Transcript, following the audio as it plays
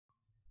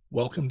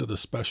Welcome to the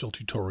special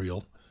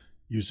tutorial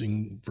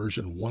using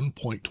version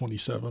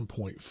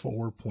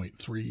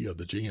 1.27.4.3 of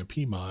the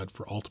JMP mod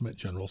for Ultimate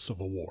General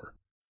Civil War,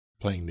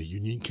 playing the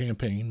Union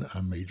campaign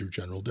on Major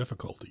General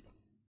difficulty.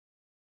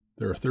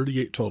 There are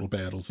 38 total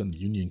battles in the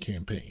Union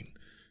campaign,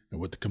 and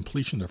with the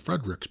completion of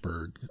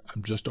Fredericksburg,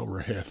 I'm just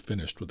over half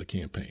finished with the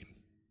campaign.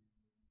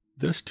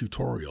 This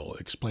tutorial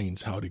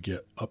explains how to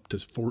get up to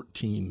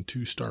 14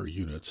 2-star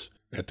units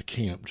at the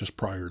camp just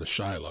prior to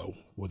Shiloh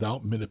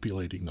without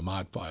manipulating the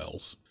mod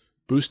files.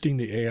 Boosting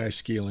the AI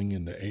scaling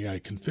in the AI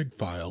config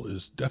file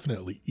is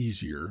definitely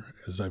easier,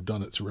 as I've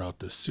done it throughout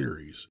this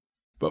series.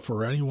 But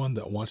for anyone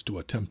that wants to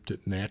attempt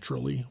it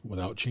naturally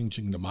without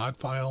changing the mod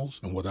files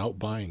and without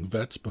buying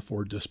vets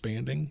before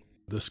disbanding,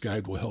 this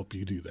guide will help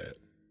you do that.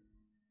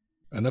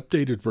 An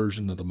updated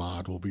version of the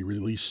mod will be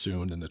released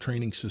soon, and the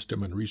training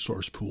system and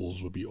resource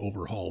pools will be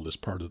overhauled as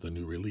part of the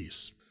new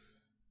release.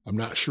 I'm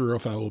not sure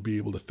if I will be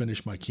able to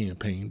finish my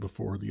campaign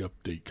before the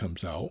update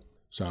comes out,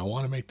 so I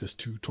want to make this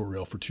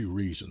tutorial for two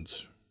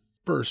reasons.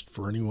 First,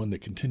 for anyone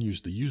that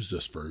continues to use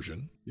this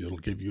version, it'll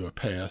give you a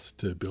path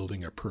to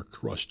building a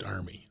Perk-Rushed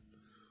army.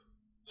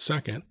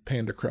 Second,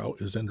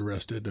 PandaKraut is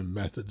interested in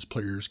methods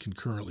players can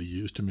currently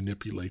use to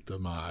manipulate the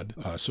mod,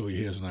 so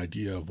he has an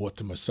idea of what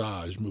to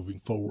massage moving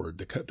forward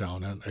to cut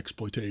down on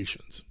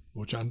exploitations,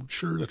 which I'm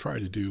sure to try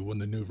to do when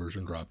the new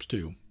version drops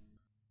too.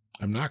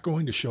 I'm not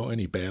going to show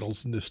any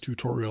battles in this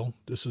tutorial.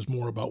 This is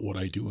more about what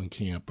I do in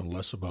camp and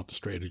less about the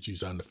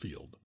strategies on the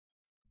field.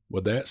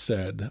 With that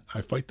said,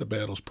 I fight the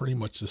battles pretty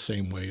much the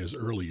same way as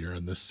earlier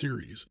in this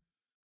series,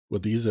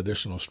 with these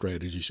additional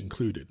strategies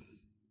included.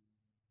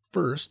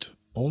 First,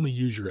 only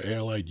use your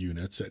allied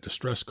units at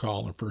Distress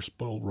Call and First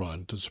Bull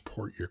Run to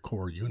support your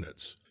core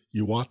units.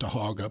 You want to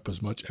hog up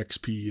as much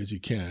XP as you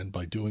can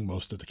by doing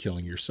most of the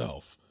killing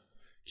yourself.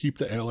 Keep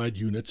the allied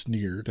units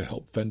near to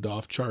help fend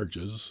off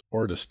charges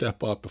or to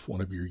step up if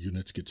one of your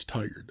units gets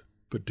tired,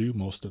 but do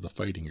most of the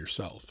fighting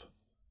yourself.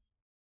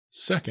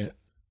 Second,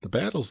 the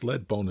battle's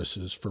lead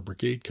bonuses for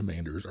brigade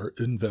commanders are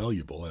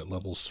invaluable at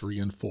levels 3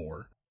 and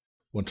 4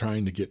 when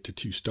trying to get to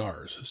 2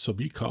 stars, so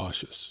be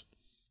cautious.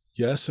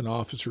 Yes, an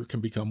officer can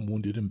become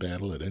wounded in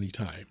battle at any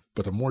time,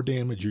 but the more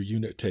damage your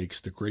unit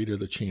takes, the greater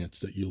the chance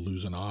that you'll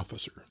lose an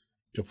officer.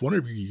 If one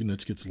of your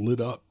units gets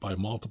lit up by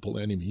multiple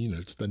enemy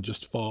units, then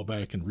just fall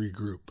back and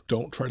regroup.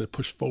 Don't try to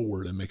push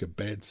forward and make a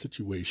bad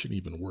situation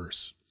even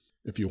worse.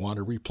 If you want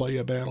to replay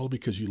a battle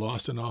because you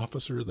lost an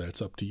officer,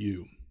 that's up to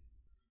you.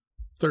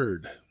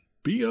 Third,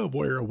 be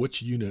aware of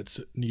which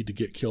units need to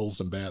get kills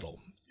in battle.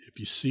 If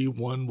you see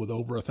one with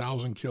over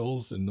 1,000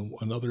 kills and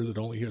another that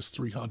only has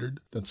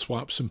 300, then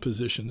swap some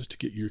positions to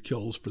get your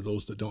kills for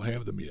those that don't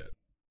have them yet.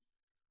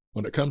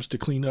 When it comes to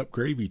clean up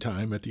gravy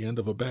time at the end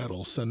of a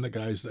battle, send the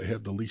guys that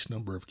have the least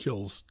number of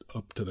kills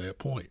up to that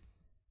point.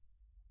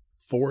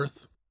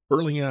 Fourth,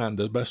 early on,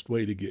 the best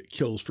way to get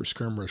kills for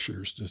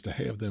skirmishers is to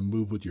have them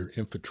move with your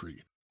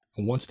infantry.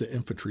 And once the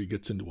infantry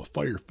gets into a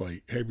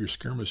firefight, have your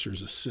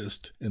skirmishers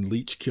assist and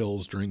leech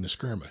kills during the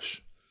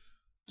skirmish.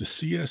 The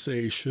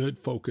CSA should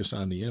focus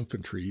on the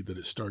infantry that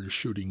it started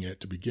shooting at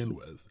to begin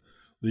with,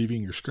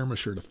 leaving your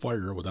skirmisher to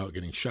fire without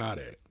getting shot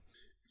at.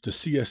 If the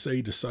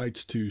CSA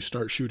decides to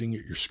start shooting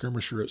at your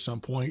skirmisher at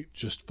some point,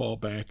 just fall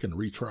back and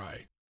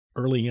retry.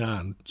 Early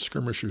on,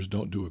 skirmishers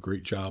don't do a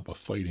great job of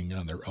fighting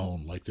on their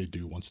own like they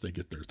do once they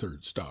get their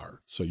 3rd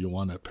star, so you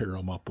want to pair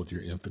them up with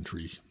your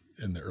infantry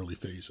in the early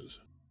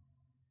phases.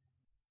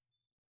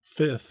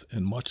 Fifth,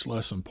 and much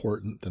less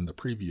important than the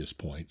previous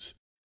points,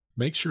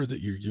 make sure that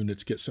your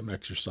units get some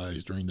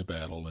exercise during the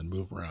battle and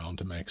move around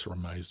to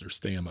maximize their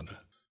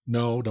stamina.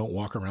 No, don't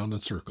walk around in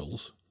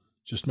circles.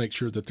 Just make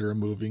sure that they're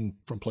moving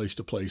from place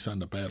to place on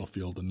the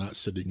battlefield and not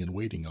sitting and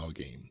waiting all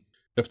game.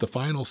 If the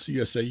final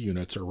CSA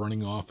units are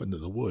running off into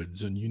the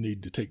woods and you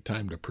need to take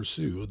time to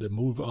pursue, then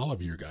move all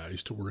of your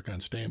guys to work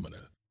on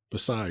stamina.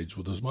 Besides,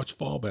 with as much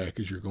fallback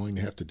as you're going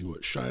to have to do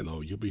at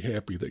Shiloh, you'll be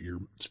happy that your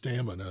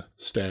stamina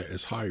stat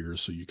is higher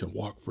so you can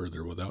walk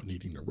further without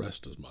needing to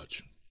rest as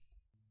much.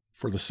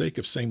 For the sake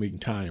of saving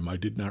time, I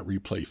did not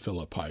replay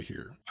Philippi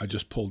here. I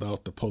just pulled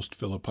out the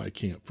post-Philippi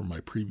camp from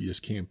my previous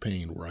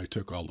campaign where I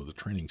took all of the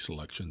training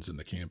selections in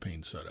the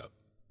campaign setup.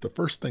 The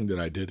first thing that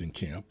I did in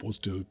camp was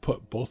to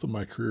put both of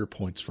my career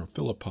points from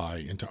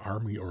Philippi into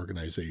Army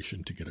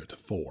Organization to get it to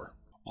 4.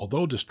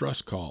 Although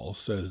Distress Call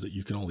says that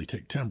you can only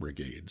take 10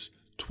 brigades,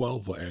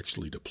 12 will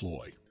actually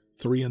deploy.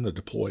 3 in the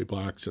deploy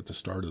box at the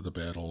start of the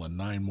battle, and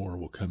 9 more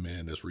will come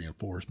in as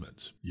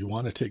reinforcements. You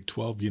want to take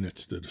 12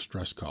 units to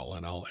Distress Call,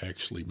 and I'll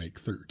actually make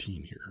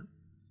 13 here.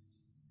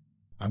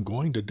 I'm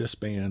going to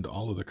disband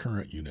all of the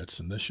current units,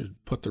 and this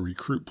should put the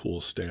recruit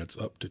pool stats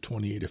up to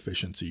 28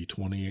 efficiency,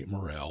 28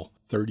 morale,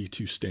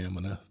 32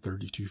 stamina,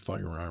 32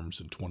 firearms,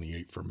 and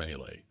 28 for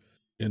melee.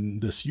 In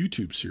this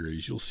YouTube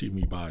series, you'll see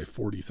me buy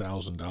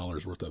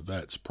 $40,000 worth of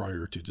vets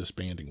prior to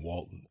disbanding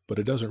Walton, but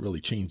it doesn't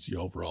really change the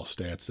overall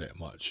stats that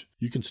much.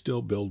 You can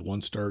still build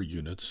 1-star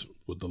units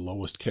with the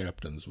lowest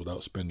captains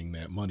without spending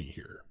that money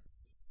here.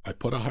 I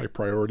put a high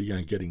priority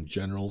on getting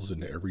generals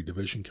into every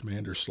division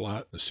commander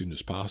slot as soon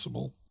as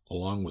possible.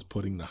 along with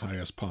putting the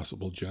highest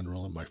possible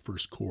general in my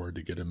first corps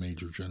to get a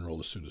major general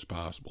as soon as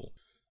possible.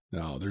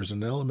 Now, there's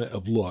an element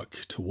of luck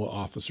to what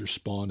officers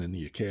spawn in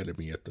the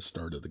academy at the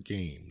start of the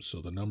game, so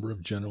the number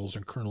of generals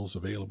and colonels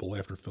available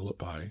after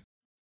Philippi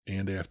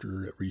and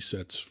after it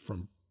resets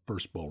from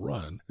First Bull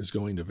Run is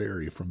going to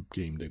vary from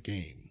game to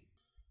game.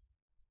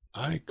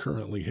 I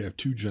currently have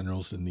 2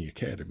 generals in the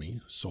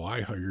academy, so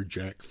I hire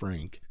Jack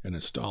Frank and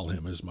install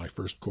him as my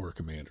first corps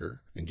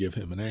commander and give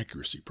him an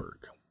accuracy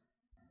perk.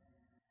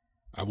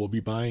 I will be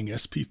buying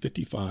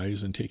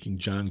SP-55s and taking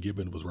John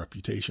Gibbon with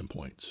reputation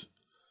points.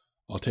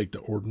 I'll take the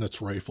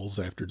ordnance rifles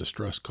after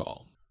distress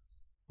call.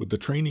 With the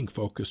training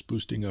focus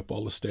boosting up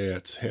all the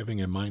stats,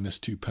 having a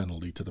 -2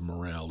 penalty to the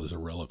morale is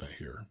irrelevant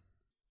here.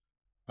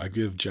 I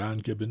give John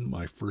Gibbon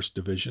my 1st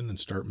division and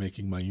start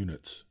making my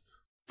units.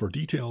 For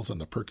details on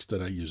the perks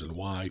that I use and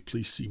why,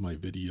 please see my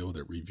video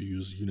that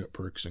reviews unit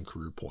perks and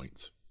career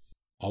points.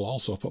 I'll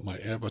also put my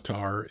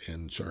avatar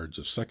in charge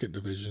of 2nd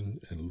Division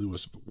and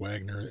Louis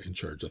Wagner in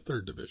charge of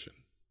 3rd Division.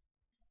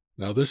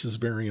 Now this is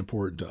very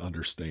important to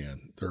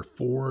understand. There are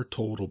 4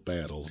 total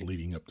battles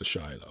leading up to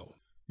Shiloh.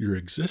 Your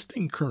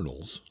existing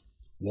colonels,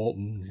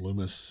 Walton,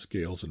 Loomis,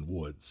 Scales, and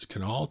Woods,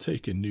 can all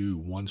take a new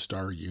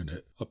 1-star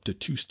unit up to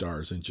 2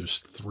 stars in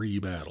just 3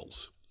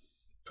 battles.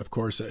 Of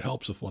course, it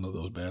helps if one of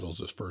those battles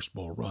is First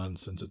Bull Run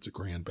since it's a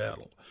grand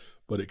battle,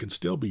 but it can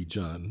still be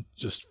done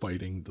just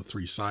fighting the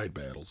 3 side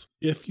battles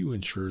if you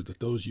ensure that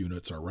those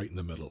units are right in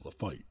the middle of the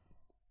fight.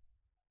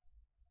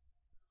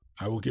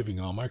 I will giving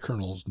all my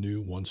colonels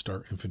new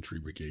 1-star infantry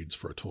brigades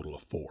for a total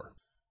of 4.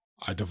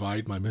 I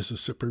divide my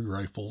Mississippi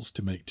rifles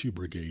to make 2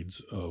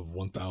 brigades of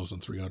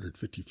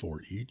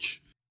 1,354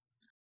 each.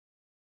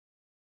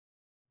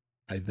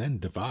 I then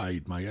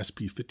divide my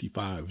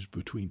SP-55s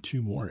between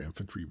 2 more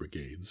infantry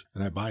brigades,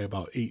 and I buy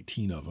about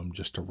 18 of them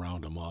just to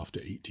round them off to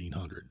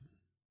 1,800.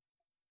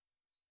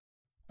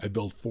 I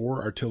build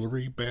 4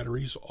 artillery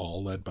batteries,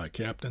 all led by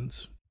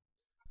captains.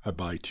 I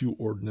buy 2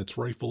 ordnance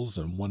rifles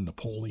and 1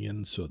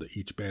 Napoleon so that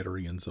each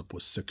battery ends up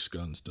with 6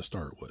 guns to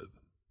start with.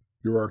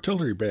 Your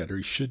artillery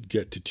battery should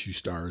get to 2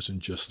 stars in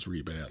just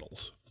 3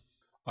 battles.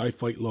 I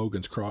fight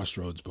Logan's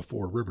Crossroads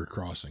before River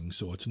Crossing,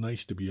 so it's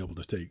nice to be able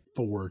to take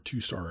 4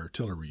 2-star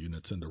artillery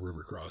units into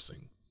River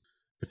Crossing.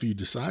 If you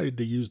decide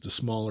to use the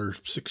smaller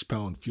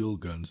 6-pound fuel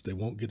guns, they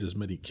won't get as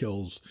many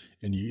kills,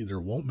 and you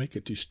either won't make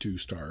it to 2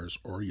 stars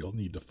or you'll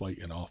need to fight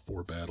in all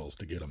 4 battles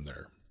to get them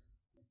there.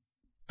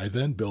 I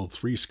then build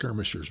 3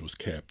 skirmishers with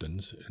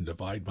captains and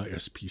divide my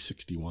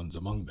SP-61s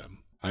among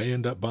them. I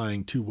end up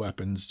buying 2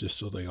 weapons just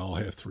so they all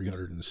have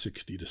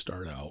 360 to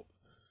start out.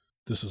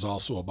 This is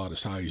also about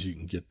as high as you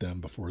can get them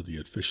before the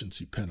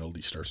efficiency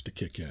penalty starts to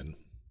kick in.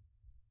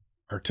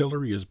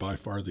 Artillery is by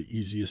far the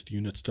easiest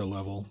units to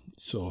level,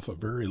 so if a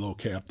very low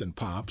captain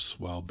pops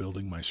while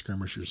building my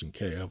skirmishers and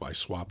cav, I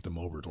swap them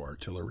over to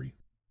artillery.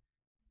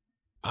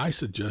 I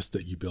suggest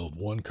that you build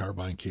 1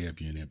 carbine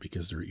cav unit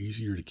because they're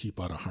easier to keep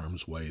out of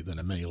harm's way than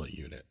a melee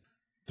unit.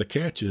 The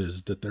catch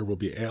is that there will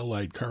be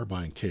allied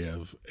carbine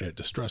cav at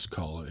distress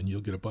call and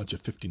you'll get a bunch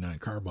of 59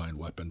 carbine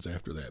weapons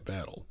after that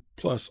battle.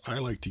 Plus, I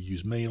like to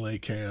use melee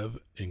cav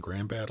in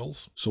grand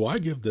battles, so I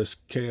give this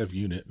cav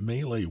unit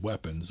melee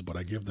weapons, but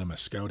I give them a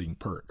scouting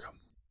perk.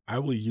 I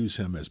will use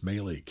him as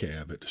melee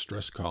cav at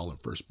distress call and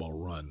First Bull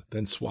Run,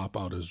 then swap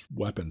out his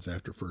weapons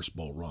after First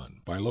Bull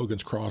Run. By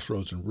Logan's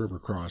Crossroads and River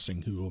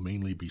Crossing, who will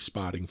mainly be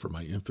spotting for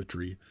my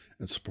infantry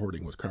and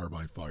supporting with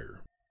carbine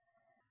fire.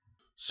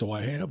 So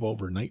I have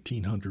over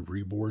 1,900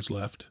 rebores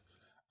left.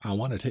 I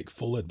want to take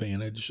full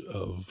advantage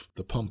of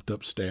the pumped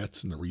up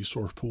stats in the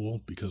resource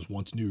pool because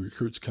once new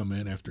recruits come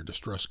in after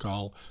distress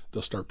call,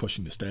 they'll start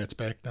pushing the stats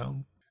back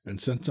down.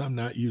 And since I'm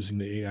not using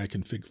the AI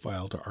config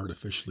file to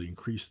artificially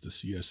increase the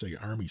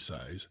CSA army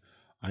size,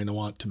 I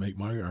want to make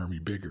my army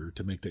bigger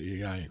to make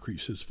the AI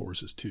increase his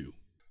forces too.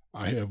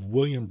 I have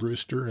William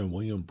Brewster and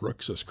William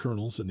Brooks as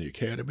colonels in the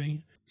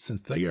academy.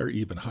 Since they are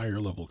even higher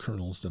level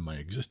colonels than my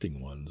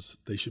existing ones,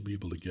 they should be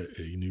able to get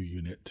a new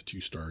unit to 2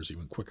 stars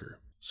even quicker.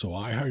 So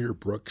I hire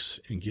Brooks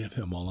and give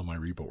him all of my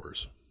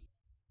rebores.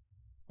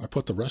 I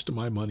put the rest of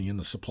my money in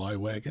the supply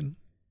wagon.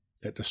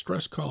 At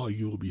distress call,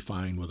 you will be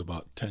fine with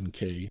about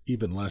 10k,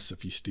 even less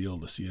if you steal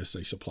the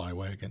CSA supply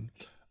wagon.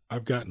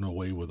 I've gotten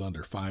away with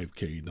under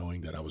 5k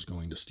knowing that I was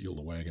going to steal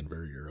the wagon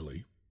very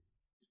early.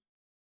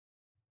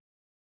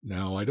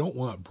 Now, I don't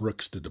want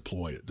Brooks to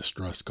deploy at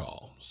distress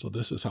call, so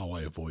this is how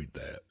I avoid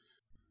that.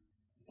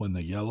 When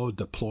the yellow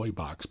deploy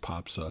box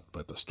pops up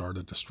at the start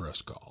of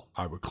distress call,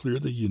 I would clear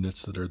the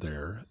units that are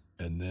there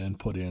and then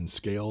put in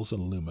Scales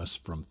and Loomis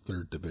from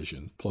 3rd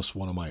Division plus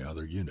one of my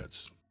other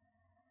units.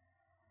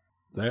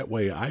 That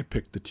way I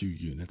pick the 2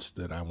 units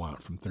that I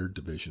want from 3rd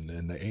Division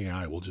and the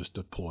AI will just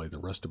deploy the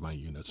rest of my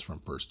units from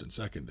 1st and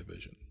 2nd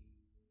Division.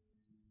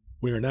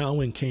 We are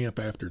now in camp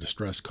after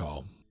distress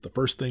call. The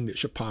first thing that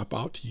should pop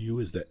out to you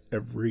is that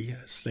every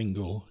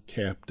single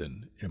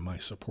captain in my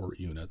support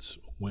units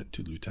went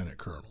to Lieutenant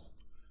Colonel.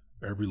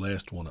 Every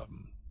last one of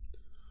them.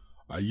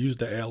 I used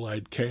the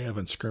allied cav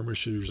and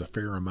skirmishers a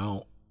fair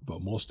amount,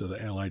 but most of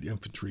the Allied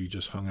infantry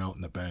just hung out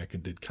in the back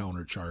and did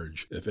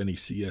countercharge if any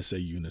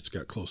CSA units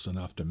got close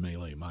enough to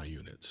melee my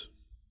units.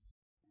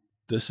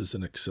 This is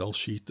an Excel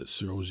sheet that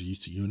shows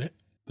each unit,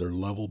 their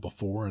level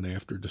before and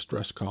after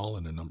distress call,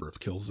 and the number of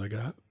kills they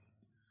got.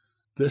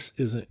 This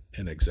isn't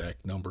an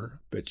exact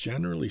number, but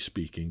generally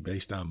speaking,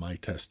 based on my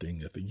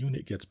testing, if a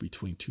unit gets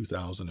between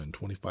 2,000 and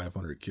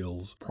 2,500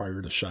 kills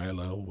prior to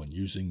Shiloh when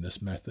using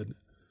this method,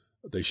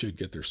 they should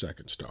get their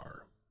second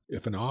star.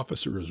 If an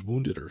officer is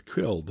wounded or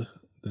killed,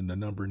 then the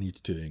number needs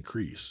to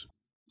increase.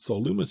 So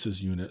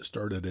Loomis's unit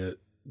started at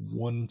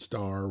 1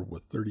 star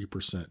with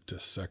 30% to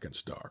second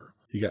star.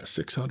 He got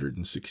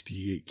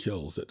 668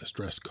 kills at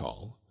distress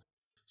call.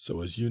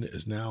 So his unit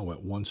is now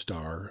at 1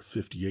 star,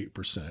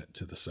 58%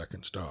 to the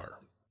second star.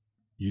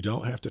 You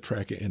don't have to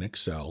track it in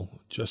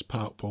Excel, just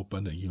pop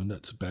open a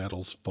unit's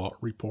battles fought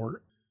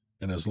report,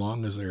 and as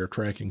long as they are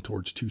tracking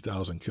towards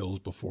 2,000 kills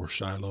before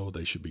Shiloh,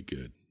 they should be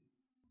good.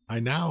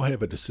 I now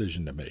have a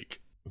decision to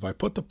make. If I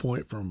put the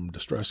point from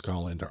distress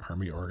call into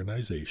army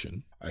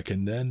organization, I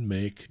can then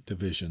make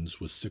divisions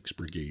with 6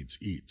 brigades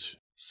each.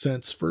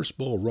 Since First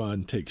Bull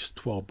Run takes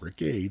 12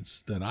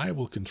 brigades, then I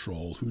will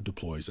control who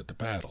deploys at the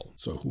battle.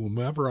 So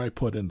whomever I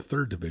put in the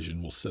 3rd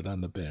Division will sit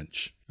on the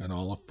bench, and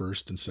all of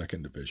 1st and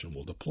 2nd Division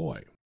will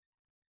deploy.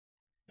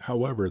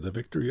 However, the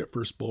victory at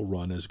First Bull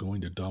Run is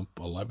going to dump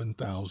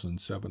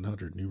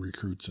 11,700 new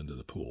recruits into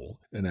the pool,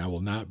 and I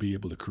will not be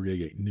able to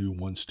create new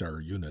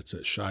 1-star units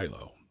at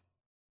Shiloh.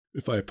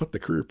 If I put the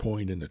career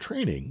point into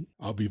training,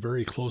 I'll be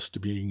very close to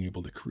being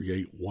able to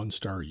create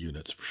 1-star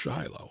units for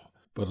Shiloh,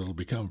 but it'll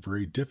become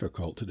very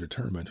difficult to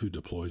determine who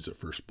deploys at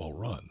First Bull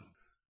Run.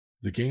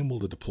 The game will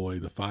deploy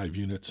the 5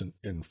 units in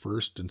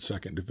 1st and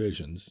 2nd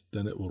Divisions,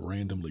 then it will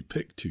randomly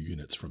pick 2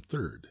 units from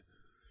 3rd.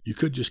 You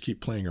could just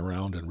keep playing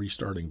around and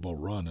restarting Bull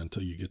Run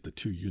until you get the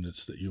 2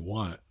 units that you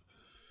want,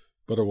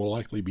 but it will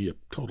likely be a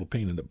total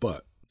pain in the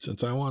butt.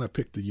 Since I want to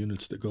pick the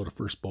units that go to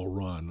First Bull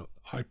Run,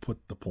 I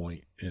put the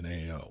point in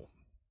AO.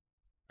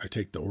 I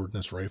take the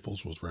ordnance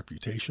rifles with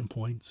reputation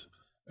points.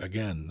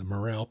 Again, the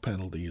morale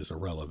penalty is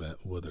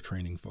irrelevant with a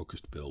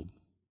training-focused build.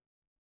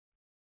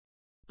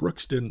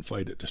 Brooks didn't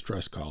fight at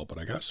distress call, but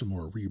I got some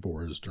more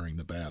rebores during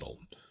the battle,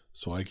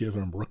 so I give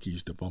him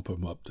rookies to bump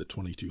him up to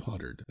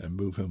 2,200 and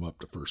move him up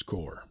to 1st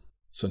Corps.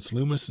 Since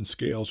Loomis and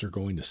Scales are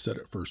going to sit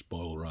at First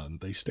Bull Run,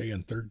 they stay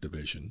in 3rd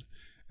Division,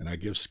 and I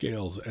give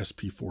Scales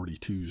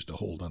SP-42s to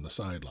hold on the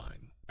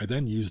sideline. I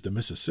then use the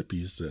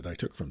Mississippis that I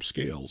took from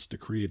Scales to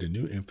create a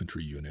new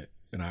infantry unit,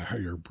 and I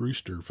hire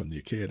Brewster from the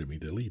academy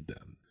to lead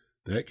them.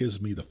 That gives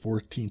me the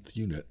 14th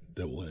unit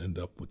that will end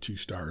up with 2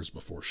 stars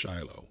before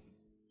Shiloh.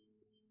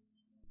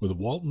 With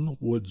Walton,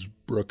 Woods,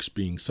 Brooks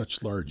being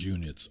such large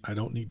units, I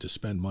don't need to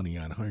spend money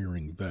on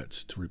hiring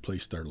vets to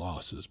replace their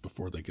losses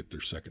before they get their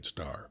 2nd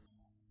star.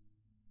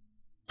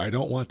 I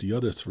don't want the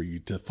other 3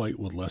 to fight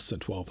with less than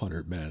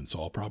 1,200 men,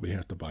 so I'll probably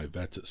have to buy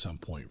vets at some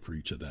point for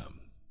each of them.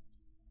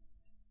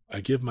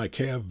 I give my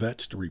Cav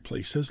vets to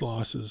replace his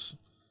losses,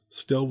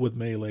 still with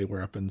melee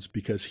weapons,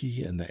 because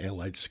he and the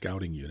Allied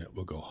scouting unit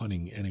will go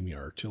hunting enemy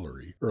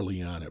artillery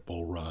early on at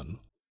Bull Run,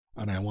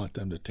 and I want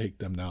them to take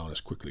them down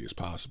as quickly as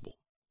possible.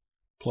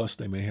 Plus,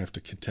 they may have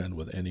to contend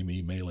with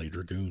enemy melee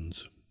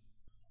dragoons.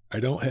 I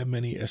don't have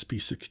many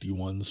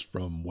SP-61s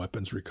from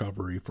weapons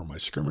recovery for my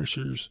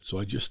skirmishers, so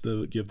I just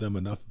give them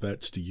enough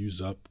vets to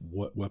use up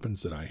what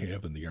weapons that I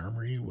have in the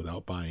armory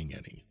without buying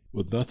any.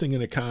 With nothing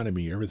in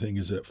economy, everything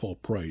is at full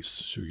price,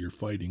 so you're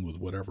fighting with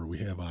whatever we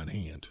have on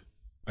hand.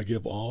 I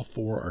give all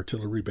 4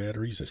 artillery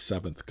batteries a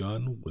 7th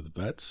gun with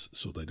vets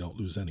so they don't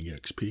lose any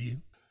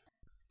XP.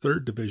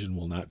 3rd Division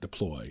will not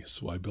deploy,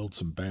 so I build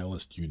some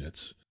ballast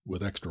units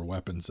with extra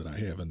weapons that I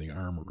have in the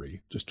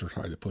armory just to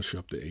try to push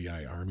up the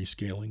AI army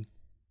scaling.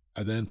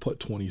 I then put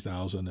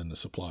 20,000 in the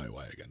supply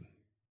wagon.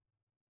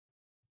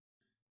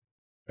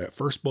 At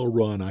First Bull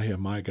Run, I have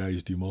my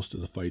guys do most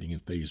of the fighting in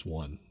Phase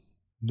 1.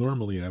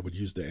 Normally, I would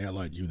use the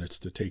Allied units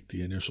to take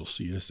the initial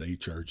CSA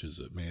charges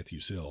at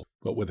Matthews Hill,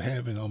 but with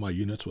having all my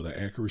units with an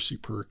accuracy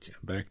perk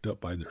and backed up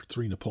by their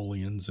 3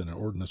 Napoleons and an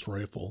ordnance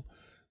rifle,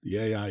 the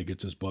AI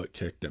gets his butt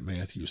kicked at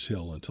Matthews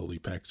Hill until he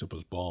packs up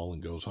his ball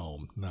and goes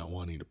home, not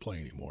wanting to play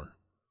anymore.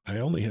 I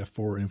only have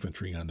 4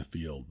 infantry on the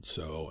field,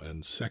 so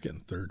in 2nd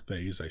and 3rd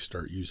phase I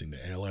start using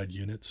the Allied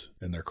units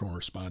and their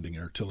corresponding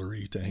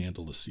artillery to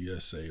handle the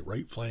CSA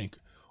right flank,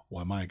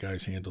 while my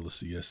guys handle the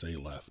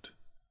CSA left.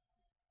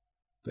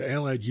 The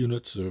Allied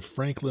units of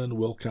Franklin,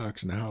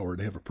 Wilcox, and Howard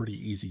have a pretty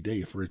easy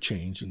day for a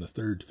change in the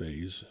 3rd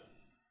phase.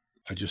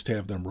 I just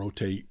have them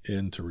rotate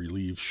in to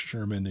relieve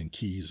Sherman and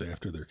Keyes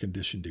after their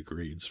condition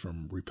degrades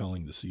from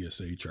repelling the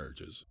CSA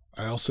charges.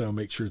 I also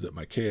make sure that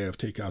my Cav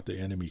take out the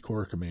enemy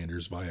corps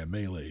commanders via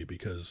melee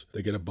because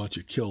they get a bunch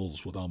of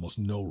kills with almost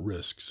no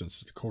risk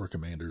since the corps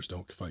commanders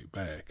don't fight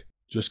back.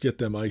 Just get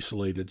them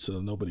isolated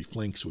so nobody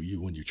flanks with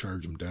you when you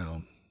charge them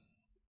down.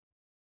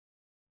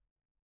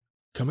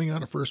 Coming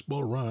out of First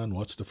Bull Run,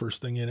 what's the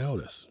first thing you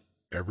notice?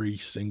 Every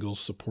single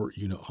support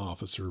unit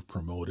officer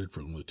promoted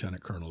from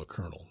lieutenant colonel to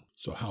colonel.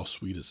 So how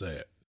sweet is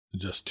that? In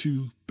just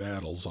 2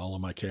 battles, all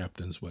of my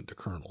captains went to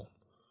colonel.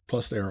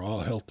 Plus, they are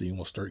all healthy and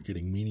will start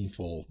getting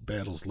meaningful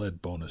battles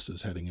led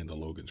bonuses heading into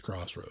Logan's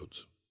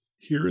Crossroads.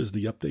 Here is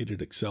the updated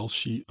Excel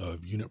sheet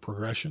of unit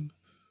progression.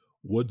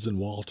 Woods and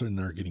Walton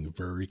are getting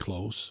very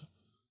close.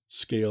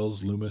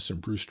 Scales, Loomis,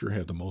 and Brewster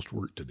have the most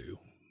work to do.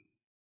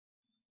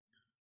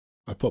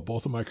 I put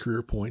both of my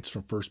career points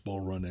from first bull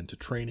run into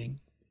training.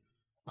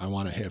 I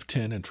want to have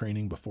 10 in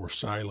training before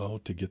Shiloh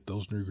to get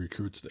those new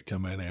recruits that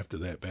come in after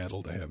that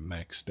battle to have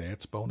max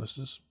stats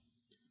bonuses.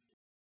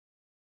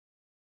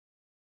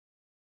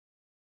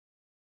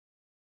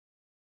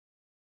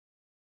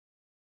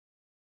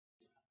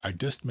 I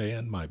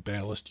disband my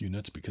ballast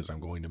units because I'm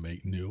going to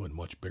make new and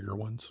much bigger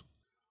ones.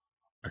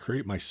 I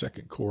create my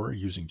second corps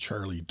using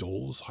Charlie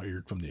Doles,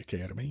 hired from the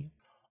Academy.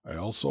 I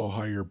also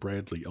hire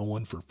Bradley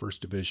Owen for 1st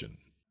Division.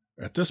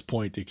 At this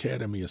point, the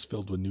Academy is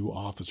filled with new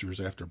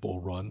officers after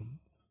Bull Run,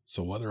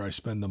 so whether I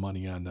spend the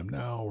money on them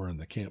now or in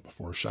the camp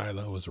before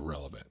Shiloh is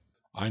irrelevant.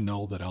 I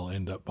know that I'll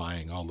end up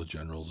buying all the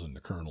generals and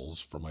the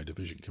colonels for my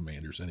division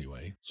commanders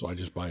anyway, so I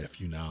just buy a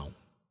few now.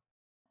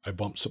 I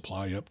bump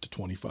supply up to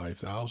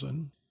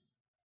 25,000.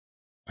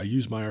 I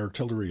use my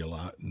artillery a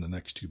lot in the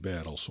next 2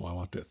 battles, so I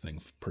want that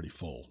thing pretty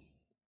full.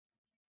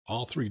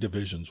 All 3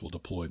 divisions will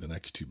deploy the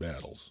next 2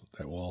 battles.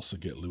 That will also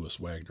get Lewis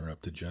Wagner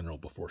up to general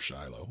before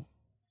Shiloh.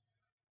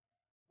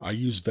 I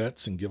use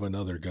vets and give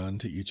another gun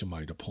to each of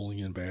my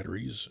Napoleon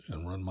batteries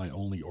and run my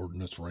only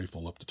ordnance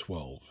rifle up to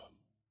 12.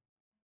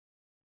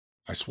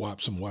 I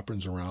swap some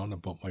weapons around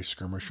and bump my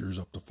skirmishers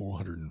up to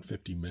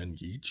 450 men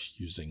each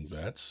using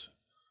vets.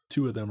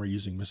 2 of them are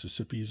using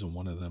Mississippis and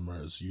 1 of them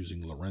is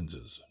using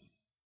Lorenzes.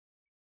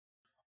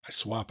 I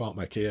swap out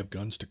my KF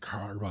guns to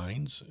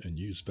carbines and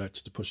use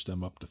vets to push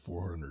them up to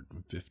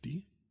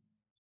 450.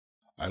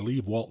 I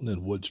leave Walton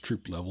and Wood's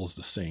troop levels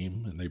the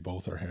same, and they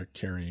both are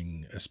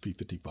carrying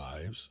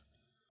SP-55s.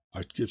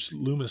 I give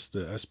Loomis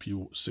the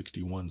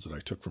SP-61s that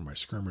I took from my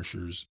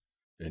skirmishers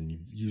and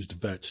used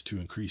vets to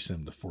increase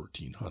him to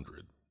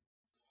 1,400.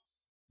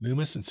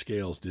 Loomis and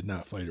Scales did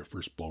not fight at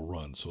first Bull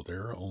Run, so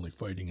they're only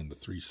fighting in the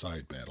 3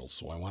 side battles,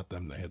 so I want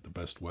them to have the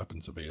best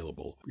weapons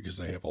available because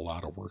they have a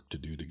lot of work to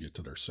do to get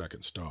to their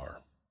 2nd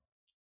star.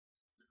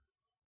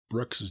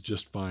 Brooks is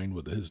just fine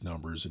with his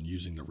numbers and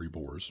using the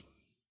rebores.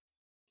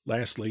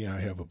 Lastly, I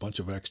have a bunch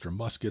of extra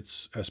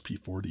muskets,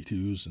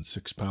 SP-42s, and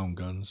 6-pound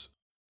guns,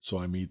 so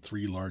I made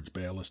 3 large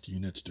ballast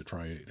units to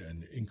try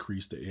and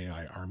increase the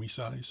AI army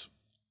size.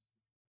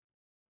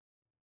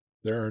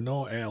 There are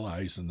no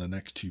allies in the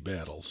next 2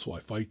 battles, so I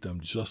fight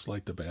them just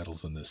like the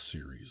battles in this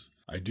series.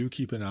 I do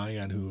keep an eye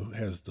on who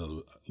has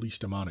the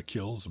least amount of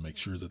kills and make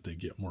sure that they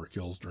get more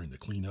kills during the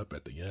cleanup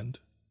at the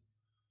end.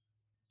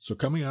 So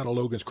coming out of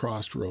Logan's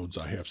Crossroads,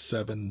 I have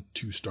 7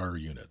 2-star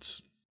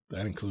units.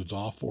 That includes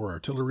all 4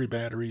 artillery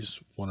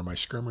batteries, 1 of my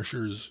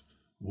skirmishers,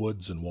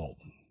 Woods, and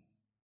Walton.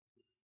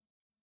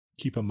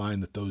 Keep in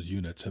mind that those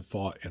units have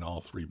fought in all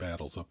 3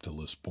 battles up to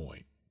this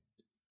point.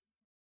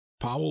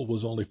 Powell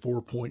was only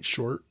 4 points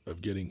short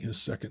of getting his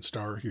 2nd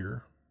star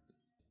here.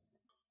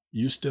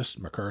 Eustis,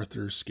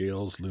 MacArthur,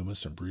 Scales,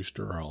 Loomis, and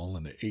Brewster are all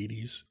in the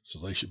 80s, so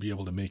they should be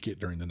able to make it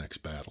during the next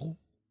battle.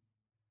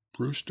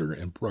 Brewster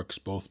and Brooks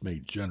both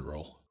made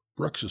general.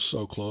 Brooks is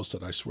so close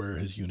that I swear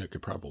his unit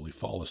could probably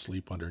fall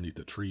asleep underneath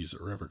the trees at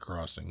River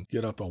Crossing,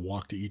 get up and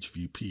walk to each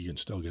VP and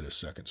still get his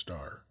 2nd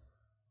star.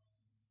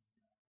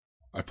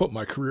 I put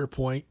my career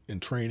point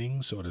in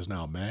training, so it is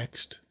now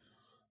maxed.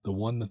 The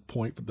 1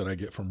 point that I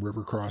get from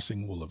River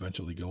Crossing will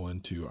eventually go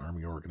into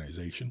Army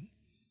Organization.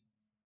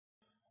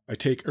 I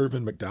take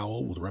Irvin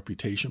McDowell with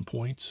reputation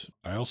points.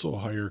 I also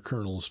hire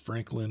Colonels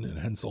Franklin and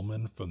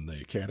Henselman from the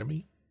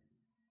Academy.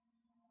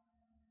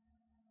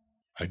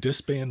 I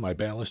disband my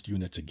ballast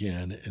units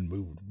again and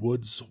moved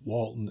Woods,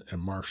 Walton,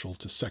 and Marshall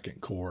to 2nd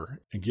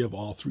Corps and give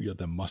all 3 of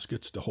them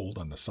muskets to hold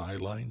on the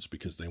sidelines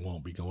because they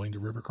won't be going to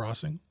River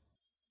Crossing.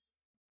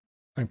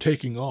 I'm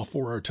taking all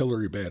 4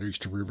 artillery batteries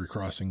to River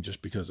Crossing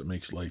just because it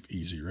makes life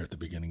easier at the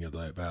beginning of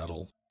that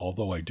battle,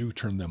 although I do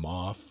turn them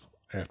off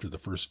after the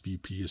first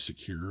VP is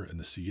secure and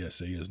the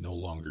CSA is no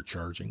longer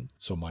charging,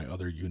 so my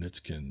other units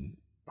can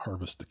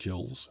harvest the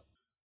kills.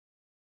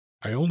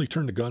 I only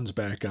turn the guns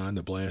back on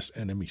to blast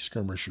enemy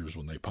skirmishers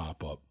when they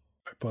pop up.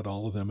 I put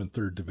all of them in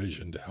 3rd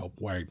Division to help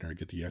Wagner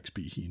get the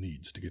XP he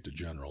needs to get to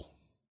General.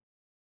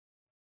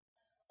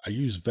 I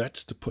use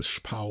vets to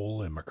push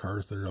Powell and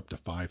MacArthur up to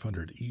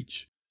 500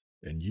 each,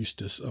 and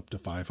Eustis up to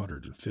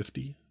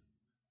 550.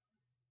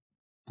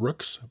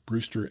 Brooks,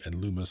 Brewster, and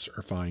Loomis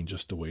are fine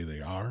just the way they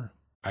are.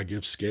 I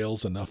give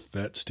Scales enough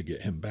vets to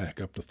get him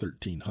back up to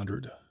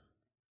 1,300.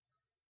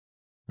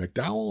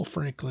 McDowell,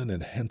 Franklin,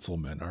 and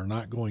Henselman are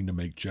not going to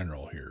make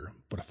general here,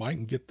 but if I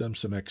can get them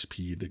some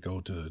XP to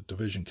go to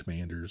division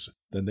commanders,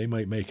 then they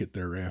might make it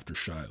there after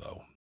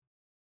Shiloh.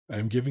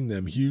 I'm giving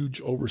them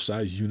huge,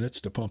 oversized units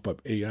to pump up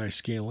AI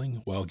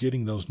scaling while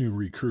getting those new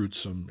recruits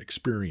some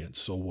experience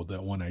so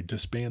that when I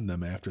disband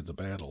them after the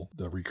battle,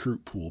 the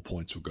recruit pool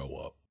points will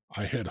go up.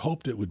 I had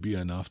hoped it would be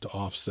enough to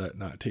offset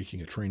not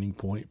taking a training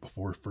point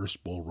before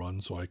first bull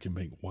run so I can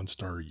make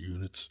 1-star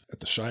units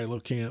at the Shiloh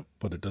camp,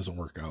 but it doesn't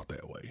work out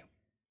that way.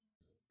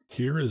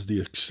 Here is the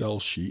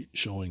Excel sheet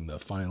showing the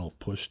final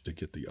push to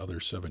get the other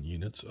 7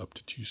 units up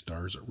to 2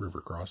 stars at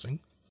River Crossing.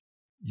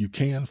 You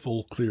can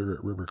full clear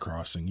at River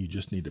Crossing, you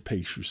just need to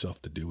pace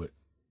yourself to do it.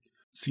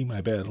 See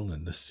my battle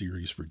in this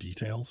series for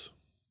details.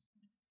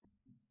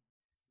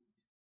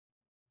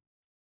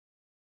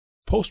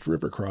 Post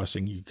River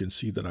Crossing, you can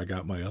see that I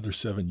got my other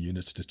 7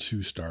 units to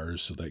 2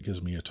 stars, so that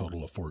gives me a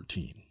total of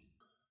 14.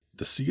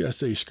 The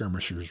CSA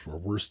skirmishers were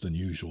worse than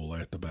usual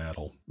at the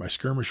battle. My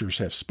skirmishers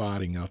have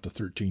spotting out to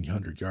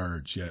 1,300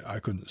 yards, yet I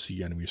couldn't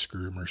see enemy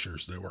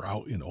skirmishers that were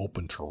out in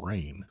open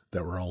terrain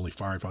that were only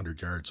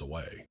 500 yards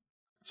away.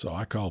 So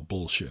I call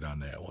bullshit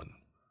on that one.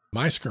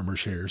 My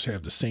skirmishers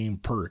have the same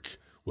perk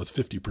with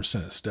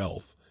 50%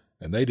 stealth,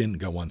 and they didn't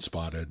go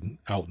unspotted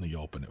out in the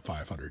open at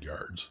 500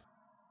 yards.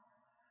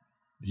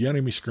 The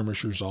enemy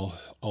skirmishers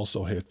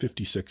also had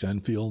 56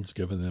 Enfields,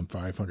 giving them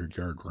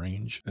 500-yard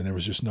range, and there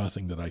was just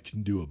nothing that I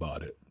can do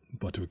about it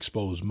but to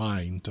expose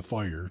mine to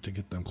fire to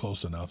get them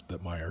close enough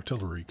that my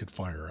artillery could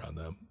fire on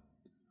them.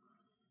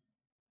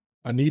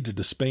 I need to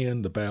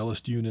disband the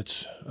ballast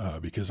units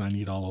because I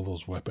need all of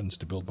those weapons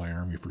to build my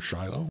army for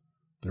Shiloh.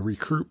 The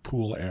recruit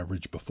pool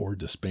average before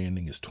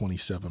disbanding is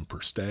 27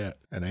 per stat,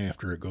 and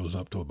after it goes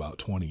up to about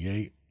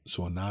 28,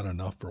 so not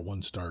enough for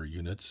 1-star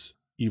units,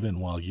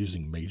 even while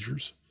using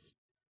majors.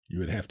 You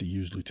would have to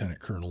use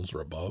lieutenant colonels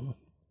or above.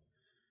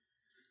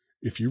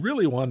 If you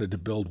really wanted to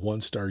build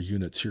 1-star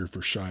units here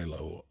for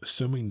Shiloh,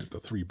 assuming that the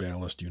 3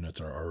 ballast units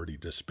are already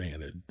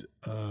disbanded,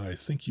 I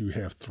think you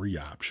have 3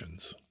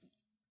 options.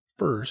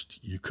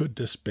 First, you could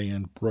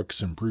disband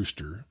Brooks and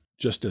Brewster,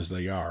 just as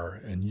they are,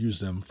 and use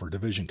them for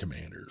division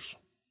commanders.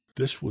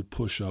 This would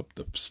push up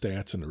the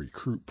stats in the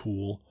recruit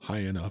pool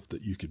high enough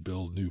that you could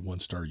build new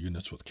 1-star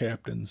units with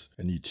captains,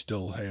 and you'd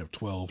still have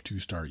 12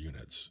 2-star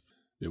units.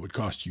 It would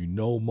cost you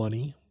no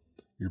money.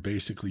 You're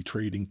basically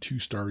trading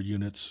 2-star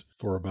units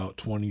for about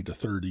 20 to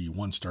 30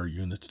 1-star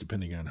units,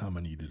 depending on how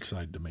many you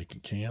decide to make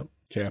in camp.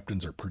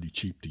 Captains are pretty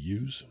cheap to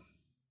use.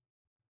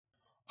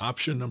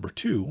 Option number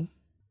 2,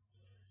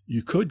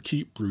 you could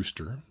keep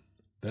Brewster,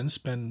 then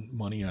spend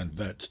money on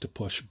vets to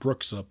push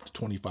Brooks up to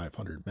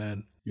 2,500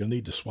 men. You'll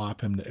need to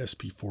swap him to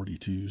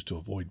SP-42s to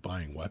avoid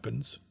buying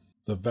weapons.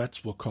 The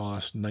vets will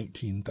cost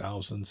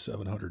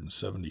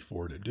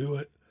 $19,774 to do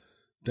it.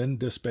 Then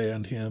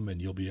disband him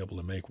and you'll be able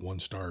to make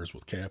 1-stars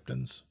with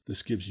captains.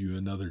 This gives you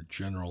another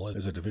general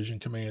as a division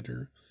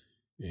commander,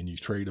 and you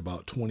trade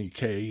about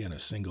 20K in a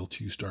single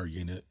 2-star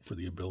unit for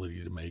the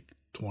ability to make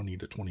 20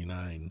 to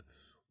 29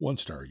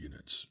 1-star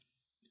units.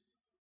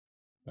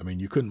 I mean,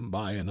 you couldn't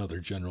buy another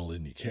general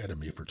in the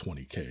academy for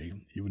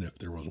 20K, even if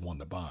there was one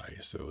to buy,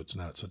 so it's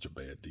not such a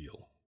bad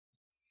deal.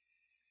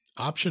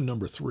 Option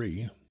number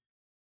 3,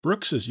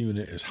 Brooks's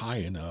unit is high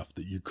enough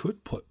that you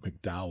could put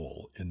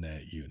McDowell in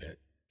that unit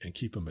and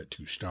keep him at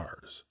 2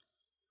 stars.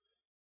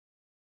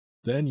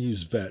 Then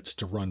use vets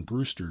to run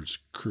Brewster's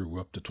crew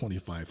up to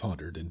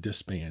 2,500 and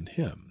disband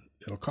him.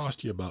 It'll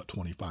cost you about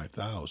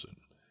 25,000.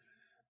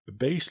 It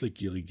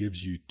basically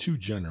gives you 2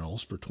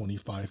 generals for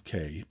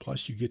 25K,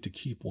 plus you get to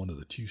keep one of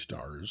the 2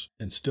 stars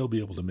and still be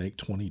able to make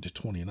 20 to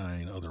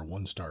 29 other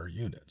 1-star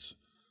units.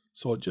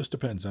 So it just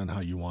depends on how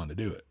you want to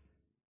do it.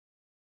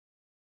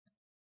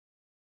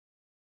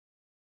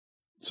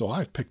 So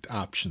I've picked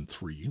option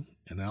 3,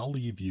 and I'll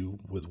leave you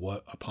with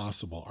what a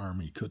possible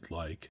army could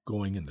like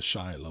going into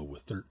Shiloh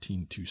with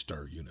 13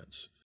 2-star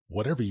units.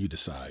 Whatever you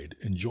decide,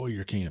 enjoy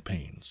your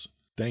campaigns.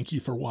 Thank you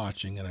for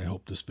watching, and I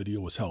hope this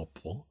video was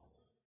helpful.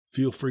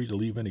 Feel free to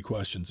leave any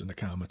questions in the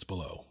comments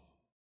below.